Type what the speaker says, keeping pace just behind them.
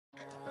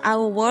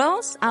Our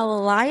worlds, our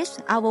lives,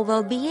 our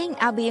well-being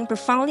are being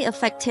profoundly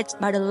affected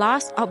by the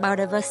loss of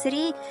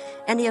biodiversity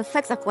and the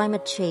effects of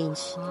climate change.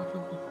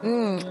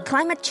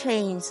 Climate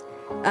change,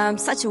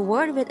 such a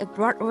word with a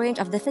broad range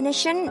of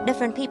definition.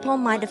 Different people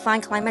might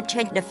define climate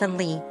change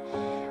differently,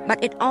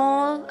 but it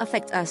all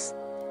affects us.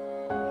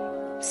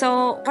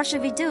 So what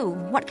should we do?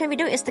 What can we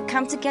do is to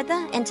come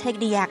together and take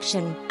the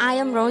action. I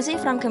am Rosie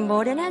from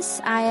Cambodianess.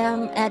 I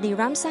am at the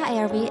Ramsar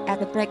area at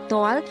the Prek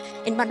Toal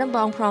in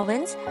Battambang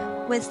province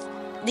with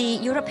the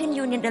European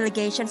Union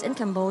delegations in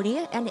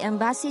Cambodia and the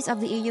embassies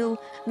of the EU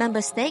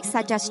member states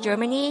such as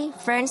Germany,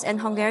 France and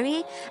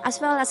Hungary, as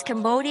well as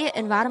Cambodia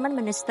Environment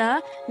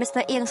Minister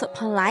Mr. Ieng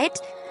Sukphalait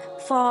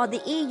for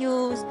the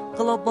EU's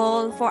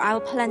Global For Our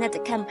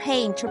Planet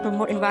campaign to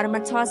promote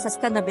environmental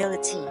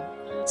sustainability.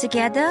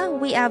 Together,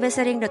 we are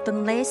visiting the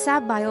Tonle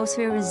Sap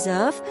Biosphere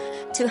Reserve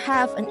to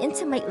have an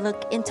intimate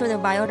look into the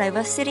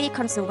biodiversity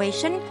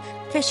conservation,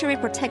 fishery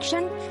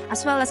protection,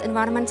 as well as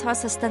environmental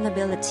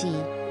sustainability.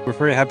 We're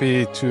very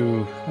happy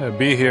to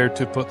be here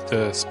to put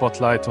the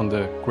spotlight on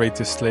the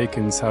greatest lake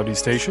in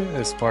Southeast Asia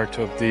as part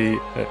of the,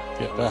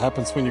 that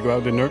happens when you go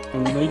out in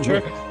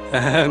nature,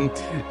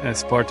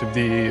 as part of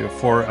the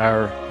For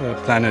Our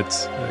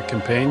Planet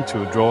campaign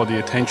to draw the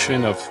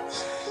attention of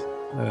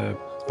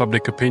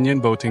public opinion,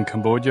 both in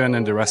Cambodia and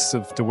in the rest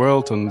of the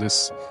world, on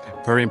this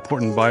very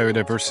important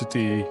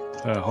biodiversity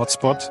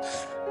hotspot.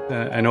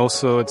 And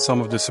also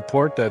some of the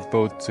support that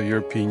both the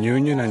European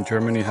Union and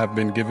Germany have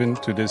been given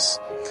to this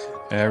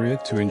area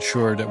to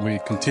ensure that we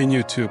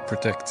continue to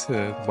protect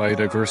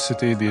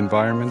biodiversity, the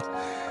environment.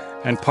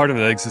 And part of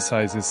that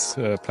exercise is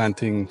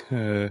planting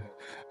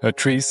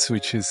trees,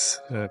 which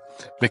is a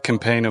big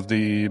campaign of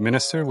the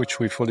minister, which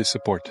we fully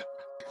support.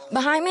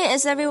 Behind me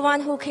is everyone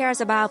who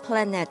cares about our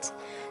planet.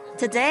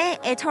 Today,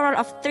 a total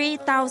of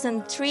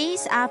 3,000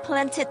 trees are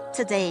planted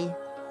today.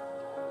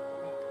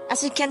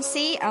 As you can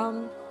see,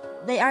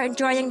 they are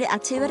enjoying the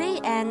activity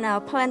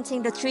and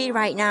planting the tree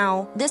right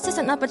now. This is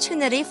an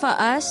opportunity for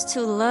us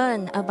to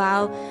learn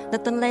about the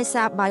Tonle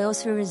Sap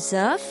Biosphere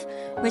Reserve,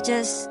 which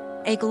is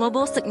a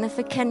global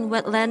significant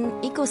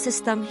wetland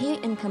ecosystem here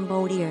in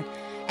Cambodia.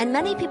 And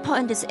many people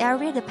in this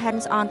area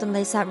depend on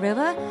Tonle Sap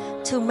River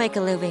to make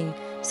a living.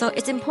 So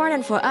it's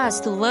important for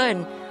us to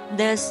learn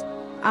this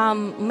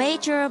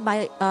major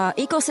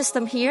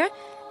ecosystem here,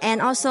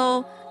 and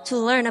also to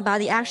learn about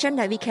the action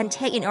that we can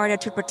take in order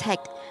to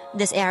protect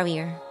this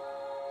area.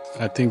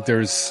 I think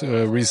there's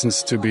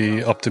reasons to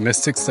be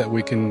optimistic that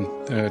we can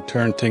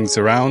turn things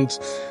around.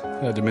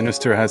 The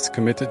minister has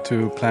committed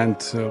to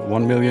plant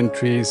 1 million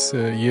trees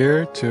a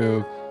year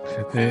to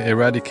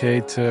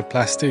eradicate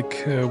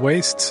plastic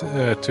waste,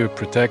 to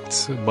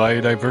protect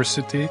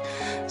biodiversity.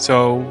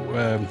 So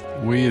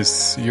we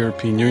as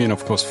European Union,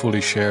 of course,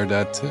 fully share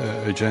that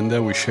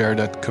agenda. We share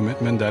that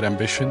commitment, that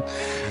ambition.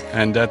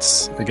 And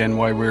that's, again,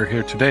 why we're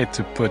here today,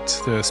 to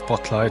put the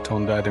spotlight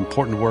on that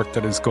important work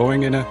that is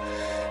going in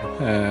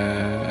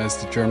as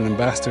the German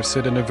ambassador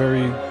said, in a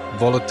very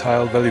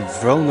volatile, very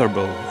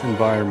vulnerable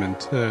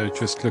environment.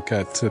 Just look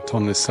at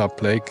Tonle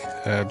Sap Lake.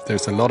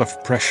 There's a lot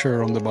of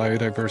pressure on the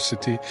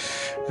biodiversity.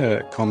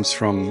 Comes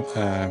from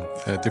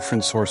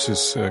different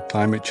sources.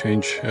 Climate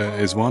change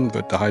is one,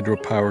 but the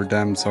hydropower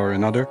dams are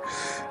another.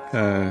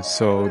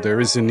 So there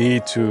is a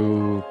need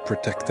to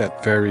protect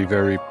that very,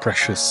 very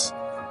precious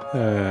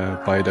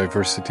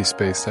biodiversity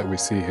space that we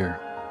see here.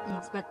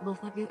 Yes, but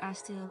both of you are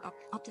still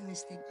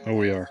optimistic. Oh,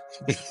 we are.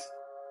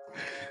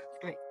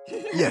 Great.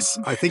 Yes,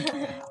 I think,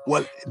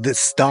 well, the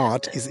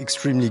start is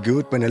extremely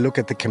good. When I look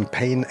at the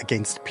campaign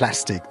against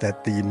plastic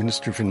that the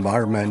Ministry of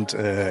Environment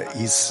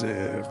is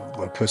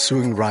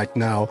pursuing right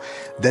now,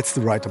 that's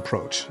the right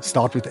approach.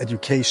 Start with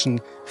education,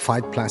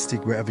 fight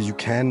plastic wherever you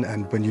can,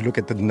 and when you look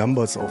at the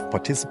numbers of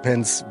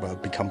participants, well,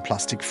 become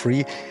plastic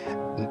free.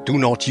 Do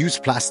not use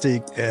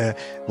plastic.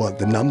 Well,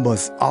 the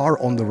numbers are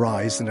on the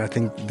rise, and I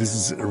think this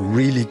is a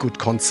really good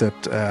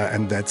concept,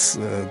 and that's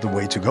the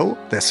way to go.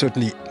 There's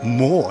certainly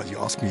more. You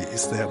ask me,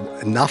 is there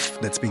enough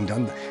that's being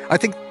done? I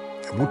think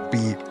there would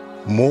be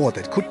more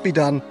that could be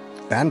done.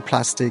 Ban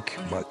plastic,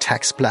 well,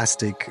 tax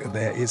plastic.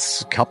 There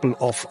is a couple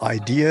of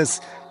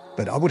ideas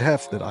that I would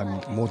have that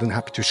I'm more than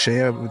happy to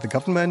share with the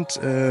government,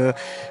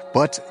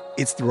 but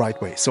it's the right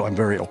way. So I'm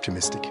very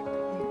optimistic.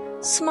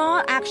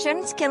 Small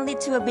actions can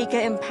lead to a bigger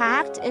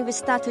impact if we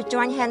start to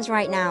join hands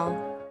right now.